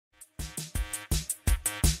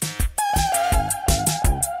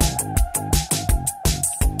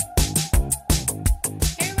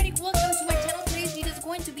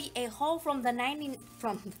haul from the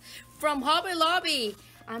from Hobby Lobby.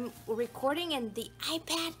 I'm recording in the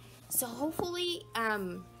iPad, so hopefully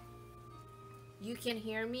you can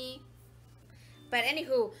hear me. But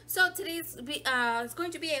anywho, so today's it's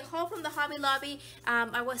going to be a haul from the Hobby Lobby.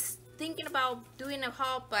 I was thinking about doing a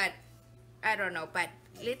haul, but I don't know. But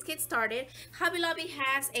let's get started. Hobby Lobby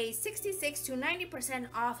has a 66 to 90%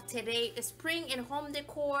 off today. Spring and home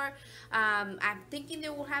decor. I'm thinking they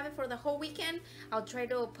will have it for the whole weekend. I'll try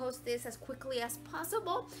to post this as quickly as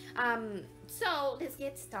possible. So let's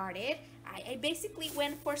get started. I basically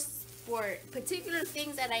went for particular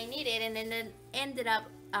things that I needed, and then ended up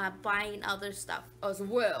buying other stuff as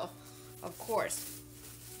well, of course.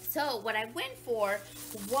 So what I went for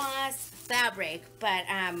was fabric, but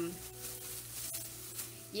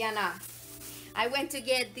yeah, nah. I went to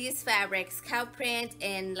get these fabrics, cow print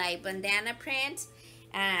and like bandana print.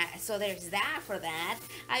 So there's that for that.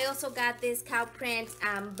 I also got this cow print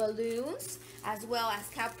balloons, as well as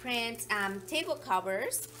cow print table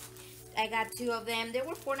covers. I got 2 of them. They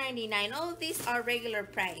were $4.99. All of these are regular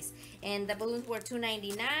price, and the balloons were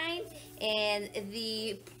 $2.99. And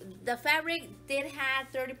the fabric did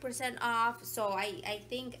have 30% off, so I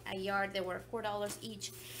think a yard they were $4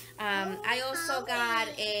 each. I also got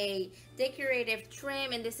a decorative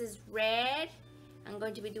trim, and this is red. I'm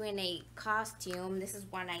going to be doing a costume. This is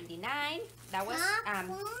 $1.99. That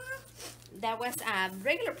was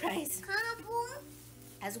regular price.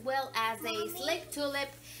 As well as a slick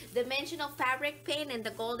tulip dimensional fabric paint in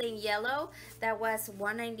the golden yellow. That was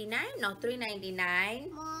 $1.99, no,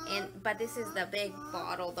 $3.99. But this is the big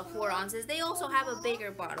bottle, the 4 ounces. They also have a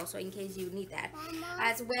bigger bottle, so in case you need that.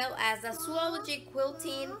 As well as a Zoology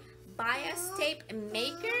quilting bias tape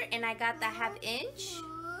maker, and I got the 1/2 inch.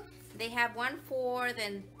 They have 1/4,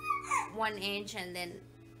 then 1 inch, and then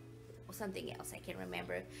something else I can't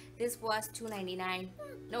remember. This was $2.99,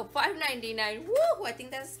 no, $5.99. Woo! I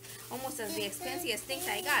think that's almost as the expensive things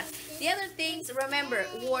I got. The other things, remember,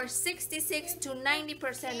 were 66 to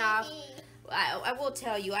 90% off. I will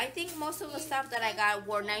tell you, I think most of the stuff that I got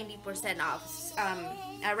were 90% off,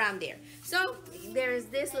 around there. So there's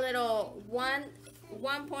this little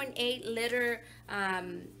 1.8 liter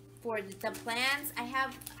for the plants. I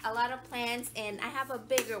have a lot of plants, and I have a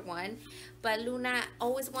bigger one, but Luna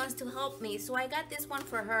always wants to help me, so I got this one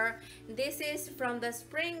for her. This is from the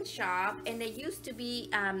spring shop, and it used to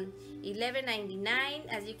be $11.99,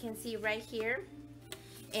 as you can see right here,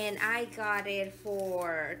 and I got it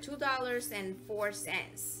for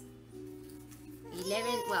 $2.04.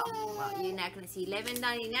 Well, you're not gonna see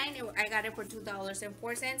 $11.99. I got it for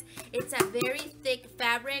 $2.04. It's a very thick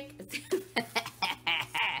fabric.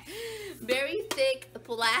 Very thick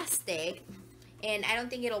plastic, and I don't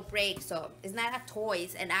think it'll break, so it's not a toy,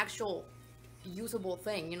 it's an actual usable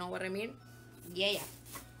thing, you know what I mean? Yeah.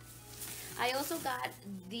 I also got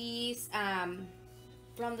these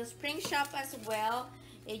from the spring shop as well.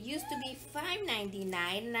 It used to be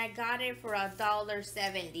 $5.99, and I got it for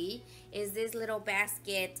 $1.70. Is this little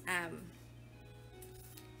basket,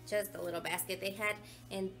 just a little basket. They had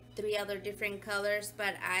in 3 other different colors,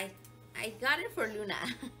 but I got it for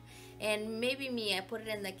Luna. And maybe me, I put it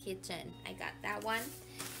in the kitchen. I got that one.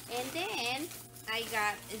 And then I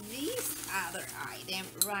got this other item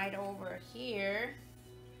right over here.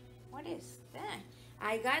 What is that?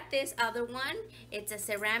 I got this other one. It's a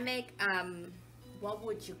ceramic, what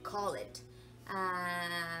would you call it?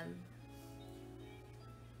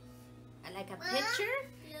 Like a pitcher.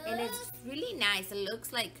 And it's really nice. It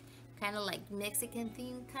looks like kind of like Mexican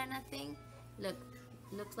theme kind of thing.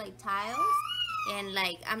 Looks like tiles. And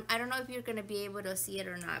like, I don't know if you're gonna be able to see it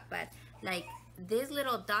or not, but like these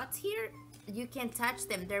little dots here, you can touch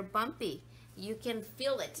them. They're bumpy. You can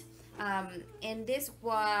feel it. And this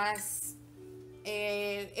was,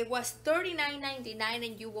 it was $39.99,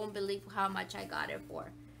 and you won't believe how much I got it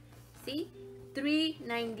for. See,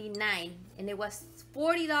 $3.99, and it was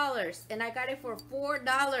 $40, and I got it for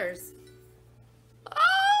 $4.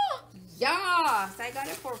 Oh, yes, I got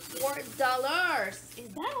it for $4.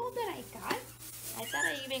 Is that all that I got? I thought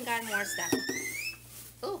I even got more stuff.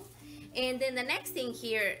 Oh, and then the next thing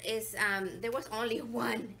here is there was only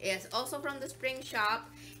one. It's also from the spring shop.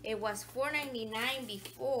 It was $4.99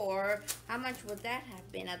 before. How much would that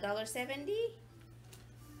have been? $1.70?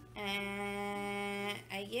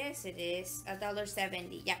 I guess it is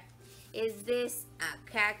 $1.70. Yeah. Is this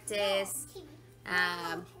cactus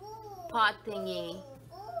pot thingy?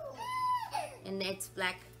 And it's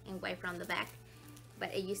black and white from the back.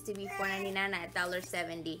 But it used to be $4.99 at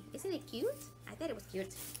 $1.70. Isn't it cute? I thought it was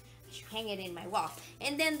cute. hang it in my wall.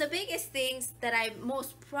 And then the biggest things that I'm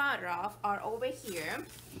most proud of are over here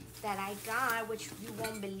that I got, which you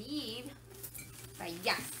won't believe, but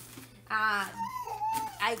yes,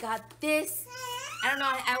 I got this. I don't know,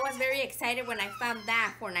 I was very excited when I found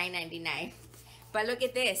that for $9.99. But look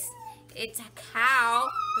at this. It's a cow.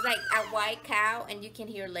 It's like a white cow, and you can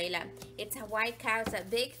hear Layla. It's a white cow. It's a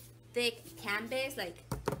big, thick canvas. Like,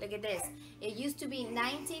 look at this. It used to be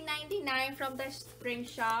 $19.99 from the spring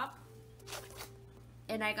shop,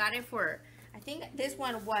 and I got it for, I think this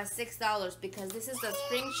one was $6 because this is the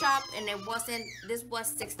spring shop, and it wasn't. This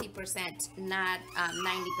was 60%, not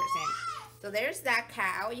 90%. So there's that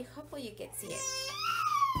cow. Hopefully you can see it.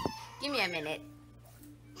 Give me a minute.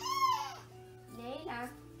 Layla.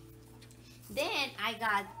 Then I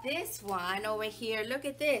got this one over here. Look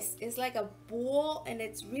at this. It's like a bull, and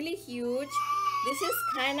it's really huge. This is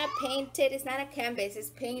kind of painted. It's not a canvas. It's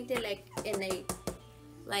painted like in a,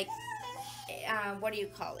 like, what do you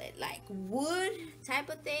call it? Like wood type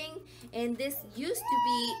of thing. And this used to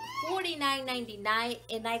be $49.99,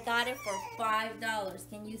 and I got it for $5.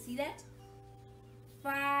 Can you see that?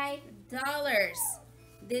 $5.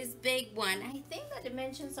 This big one. I think the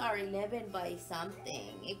dimensions are 11 by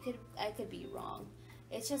something. I could be wrong.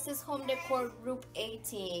 It just says Home Decor Group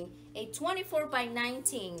 18. A 24 by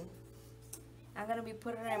 19. I'm gonna be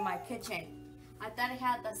putting it in my kitchen. I thought it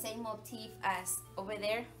had the same motif as over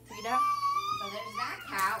there, Frida. So there's that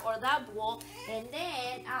cow or that bull. And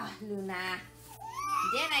then, Luna.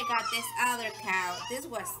 Then I got this other cow.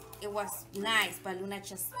 It was nice, but Luna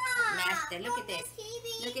just smashed it. Look at this.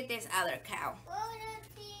 Look at this other cow.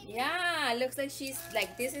 Yeah, it looks like she's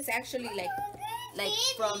like, this is actually like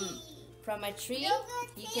from a tree.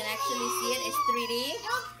 You can actually see it. It's 3D.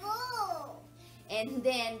 And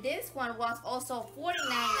then this one was also $49.99.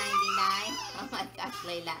 Oh my gosh,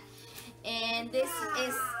 Layla. And this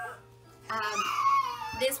is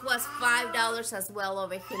this was $5 as well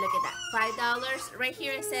over here. Look at that, $5. Right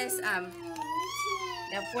here it says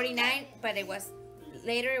the 49, but it was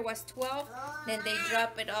later it was 12. Then they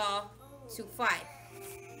drop it all to 5.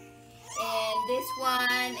 And this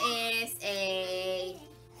one is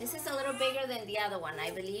this is a little bigger than the other one,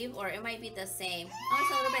 I believe, or it might be the same. Oh,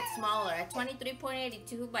 it's a little bit smaller,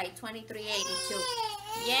 23.82 by 23.82.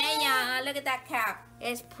 Yeah, look at that cow.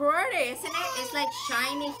 It's pretty, isn't it? It's like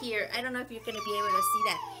shiny here. I don't know if you're gonna be able to see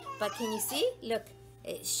that, but can you see? Look,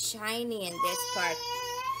 it's shiny in this part.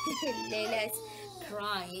 Layla's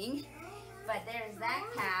crying. But there's that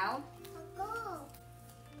cow.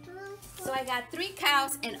 So I got 3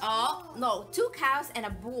 cows and all, no, 2 cows and a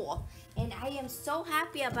bull. And I am so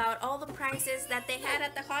happy about all the prices that they had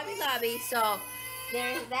at the Hobby Lobby. So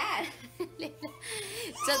there's that.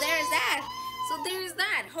 So there's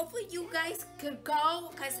that. Hopefully you guys could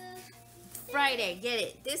go, because Friday, get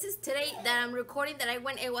it. This is today that I'm recording that I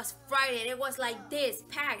went, it was Friday. It was like this,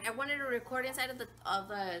 packed. I wanted to record inside of the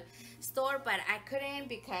store, but I couldn't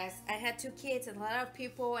because I had 2 kids and a lot of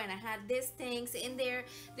people, and I had these things in there.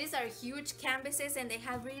 These are huge canvases, and they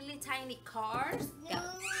have really tiny cars. Yeah,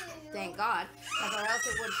 thank God, or else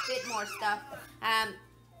it would fit more stuff.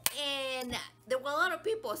 And there were a lot of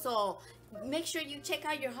people, so make sure you check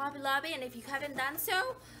out your Hobby Lobby, and if you haven't done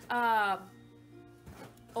so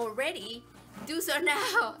already, do so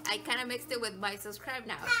now. I kind of mixed it with my subscribe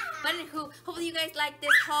now. But anywho, hopefully you guys like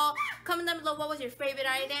this haul. Comment down below what was your favorite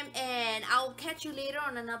item, and I'll catch you later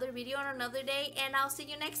on another video on another day, and I'll see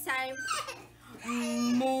you next time.